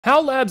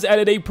HAL Labs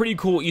added a pretty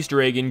cool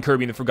Easter egg in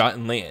Kirby in the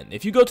Forgotten Land.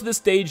 If you go to the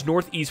stage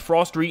Northeast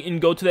Frost Street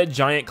and go to that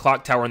giant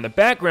clock tower in the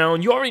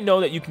background, you already know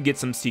that you can get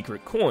some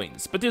secret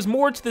coins, but there's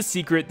more to the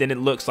secret than it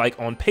looks like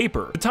on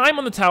paper. The time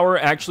on the tower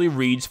actually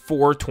reads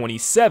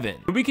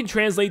 427, and we can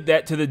translate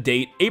that to the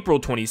date April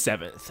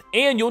 27th,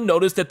 and you'll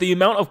notice that the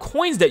amount of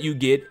coins that you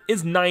get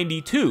is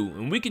 92,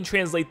 and we can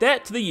translate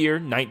that to the year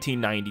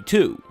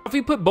 1992. If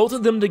we put both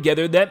of them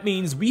together, that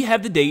means we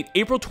have the date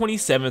April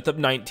 27th of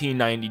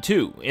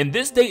 1992, and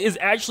this date is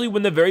actually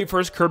when the very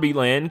first Kirby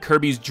land,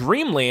 Kirby's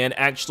Dream Land,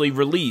 actually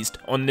released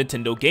on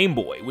Nintendo Game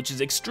Boy, which is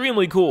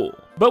extremely cool.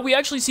 But we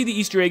actually see the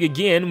Easter egg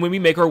again when we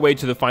make our way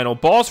to the final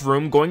boss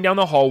room going down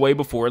the hallway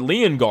before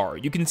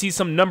Leongar. You can see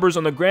some numbers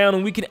on the ground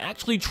and we can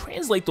actually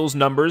translate those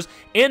numbers,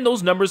 and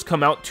those numbers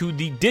come out to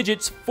the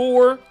digits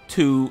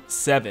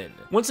 427.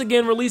 Once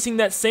again, releasing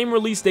that same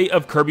release date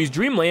of Kirby's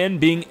Dream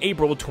Land being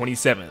April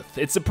 27th.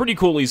 It's a pretty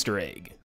cool Easter egg.